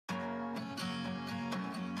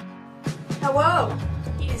Hello,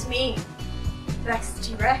 it is me, Vex the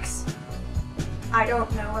T-Rex. I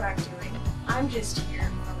don't know what I'm doing. I'm just here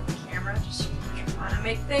in front of the camera, just trying to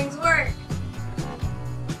make things work.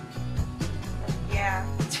 Yeah.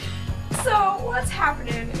 So what's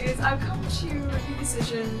happening is I've come to the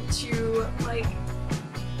decision to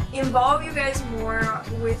involve you guys more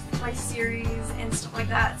with my series and stuff like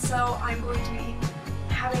that. So I'm going to be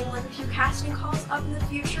having a few casting calls up in the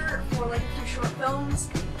future for a few short films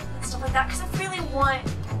and stuff like that, because I really want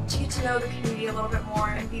to get to know the community a little bit more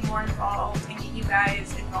and be more involved and get you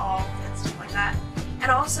guys involved and stuff like that.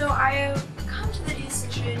 And also I have come to the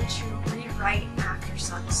decision to rewrite After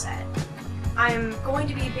Sunset. I'm going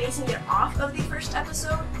to be basing it off of the first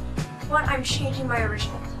episode, but I'm changing my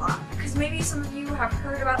original plot, because maybe some of you have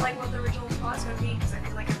heard about what the original plot is going to be, because I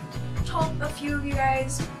feel like I've told a few of you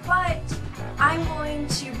guys, but I'm going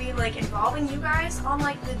to be involving you guys on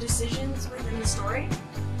the decisions within the story.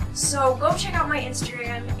 So go check out my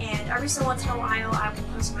Instagram, and every so once in a while I will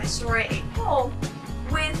post in my story a poll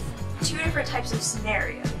with 2 different types of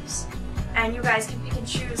scenarios, and you guys can pick and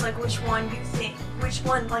choose which one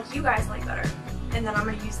you guys like better, and then I'm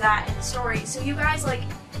going to use that in the story. So you guys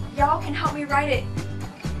y'all can help me write it.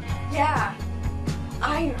 Yeah,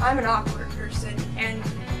 I'm an awkward person, and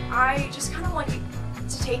I just kind of want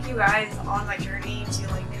to take you guys on my journey to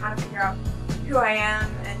kind of figure out who I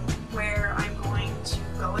am and where I'm going to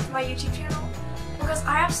go with my YouTube channel, because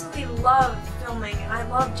I absolutely love filming and I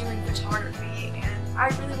love doing photography, and I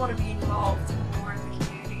really want to be involved more in the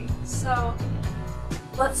community. So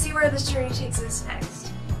let's see where this journey takes us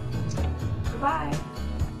next. Goodbye.